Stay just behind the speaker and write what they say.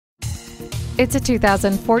It's a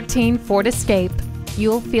 2014 Ford Escape.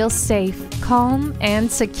 You'll feel safe, calm, and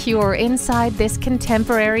secure inside this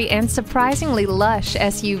contemporary and surprisingly lush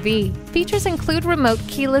SUV. Features include remote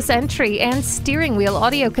keyless entry and steering wheel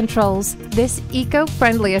audio controls. This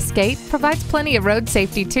eco-friendly Escape provides plenty of road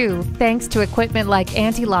safety too, thanks to equipment like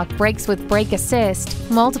anti-lock brakes with brake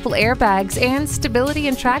assist, multiple airbags, and stability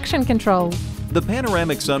and traction control. The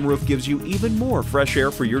panoramic sunroof gives you even more fresh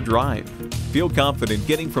air for your drive. Feel confident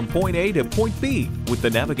getting from point A to point B with the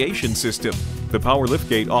navigation system. The power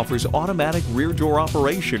liftgate offers automatic rear door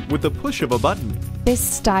operation with the push of a button. This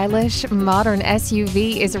stylish, modern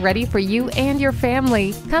SUV is ready for you and your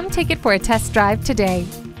family. Come take it for a test drive today.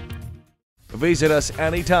 Visit us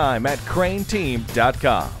anytime at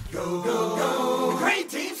crainteam.com. Go, go, go.